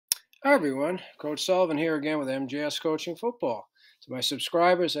Hi everyone, Coach Sullivan here again with MJS Coaching Football. To my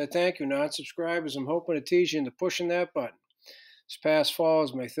subscribers, I thank you. Non-subscribers, I'm hoping to tease you into pushing that button. This past fall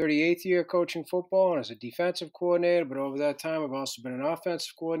is my 38th year coaching football and as a defensive coordinator, but over that time I've also been an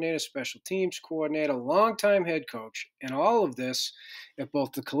offensive coordinator, special teams coordinator, longtime head coach, and all of this at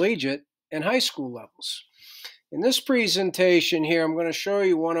both the collegiate and high school levels. In this presentation here, I'm going to show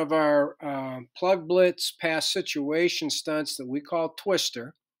you one of our plug blitz pass situation stunts that we call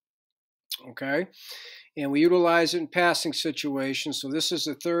Twister. Okay, and we utilize it in passing situations. So this is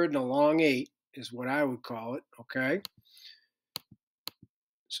a third and a long 8 is what I would call it. Okay,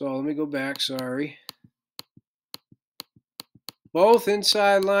 so let me go back. Sorry. Both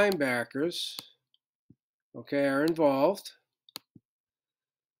inside linebackers, okay, are involved,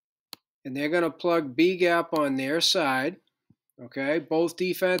 and they're going to plug B gap on their side. Okay, both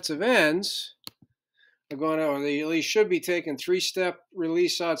defensive ends are going to, or they at least should be taking 3-step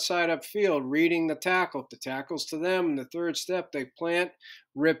release outside upfield, reading the tackle. If the tackle's to them, and the third step, they plant,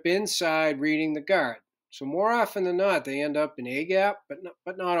 rip inside, reading the guard. So more often than not, they end up in A gap,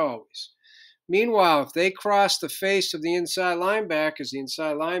 but not always. Meanwhile, if they cross the face of the inside linebackers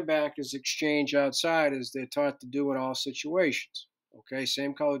exchange outside as they're taught to do in all situations. Okay,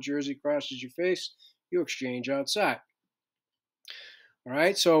 same color jersey crosses your face, you exchange outside. All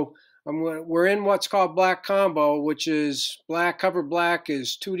right, so we're in what's called black combo, which is cover black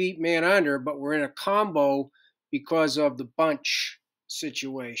is 2 deep man under, but we're in a combo because of the bunch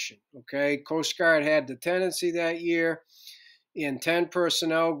situation. Okay, Coast Guard had the tendency that year in 10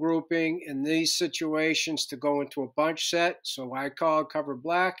 personnel grouping in these situations to go into a bunch set. So I called cover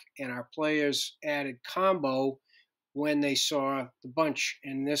black, and our players added combo when they saw the bunch,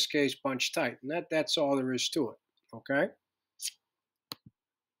 in this case, bunch tight. And that's all there is to it. Okay.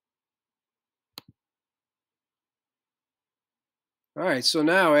 All right, so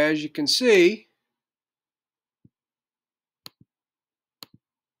now as you can see,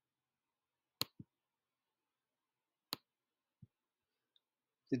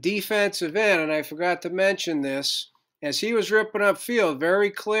 the defensive end, and I forgot to mention this, as he was ripping up field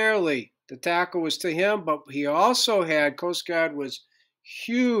very clearly, the tackle was to him, but he also had, Coast Guard was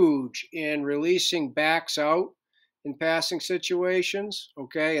huge in releasing backs out in passing situations,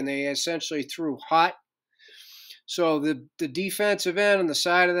 okay, and they essentially threw hot. So the defensive end on the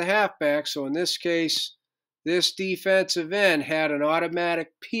side of the halfback, so in this case, this defensive end had an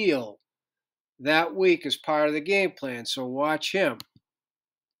automatic peel that week as part of the game plan, so watch him.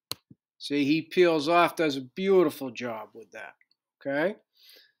 See, he peels off, does a beautiful job with that, okay?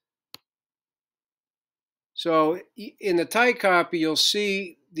 So in the tight copy, you'll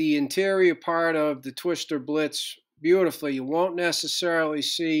see the interior part of the Twister Blitz beautifully. You won't necessarily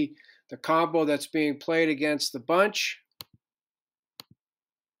see the combo that's being played against the bunch.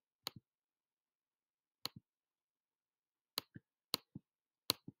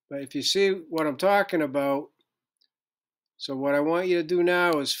 But if you see what I'm talking about, so what I want you to do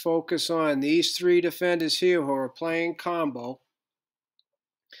now is focus on these 3 defenders here who are playing combo.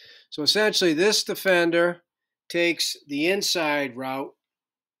 So essentially this defender takes the inside route,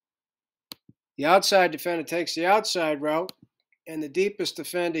 the outside defender takes the outside route, and the deepest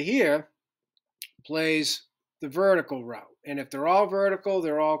defender here plays the vertical route. And if they're all vertical,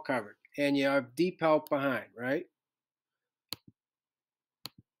 they're all covered. And you have deep help behind, right?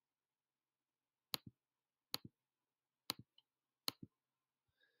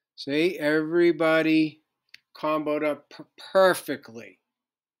 See, everybody comboed up perfectly.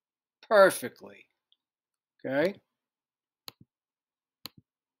 Perfectly. Okay?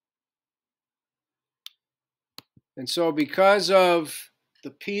 And so because of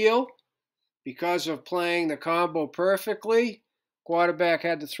the peel, because of playing the combo perfectly, quarterback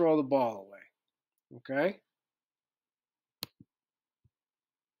had to throw the ball away. Okay?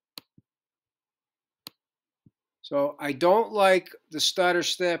 So I don't like the stutter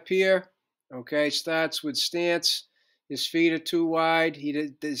step here. Okay, starts with stance. His feet are too wide.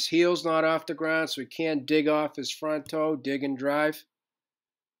 His heel's not off the ground, so he can't dig off his front toe, dig and drive.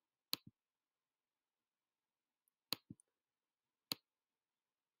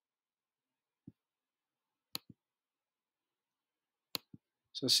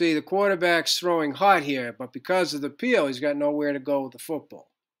 So see, the quarterback's throwing hot here, but because of the peel, he's got nowhere to go with the football.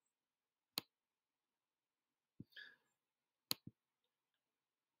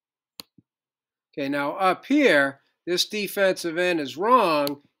 Okay, now up here, this defensive end is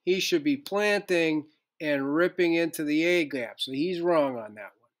wrong. He should be planting and ripping into the A gap. So he's wrong on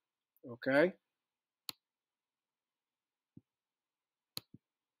that one. Okay?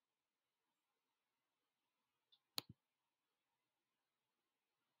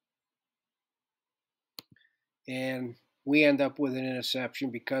 and we end up with an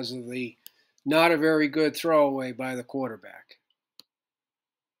interception because of the not a very good throwaway by the quarterback.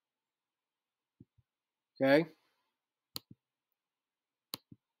 Okay?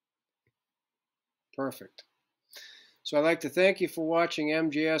 Perfect. So I'd like to thank you for watching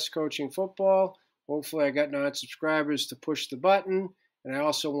MGS Coaching Football. Hopefully I got non-subscribers to push the button. And I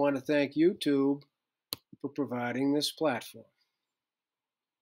also want to thank YouTube for providing this platform.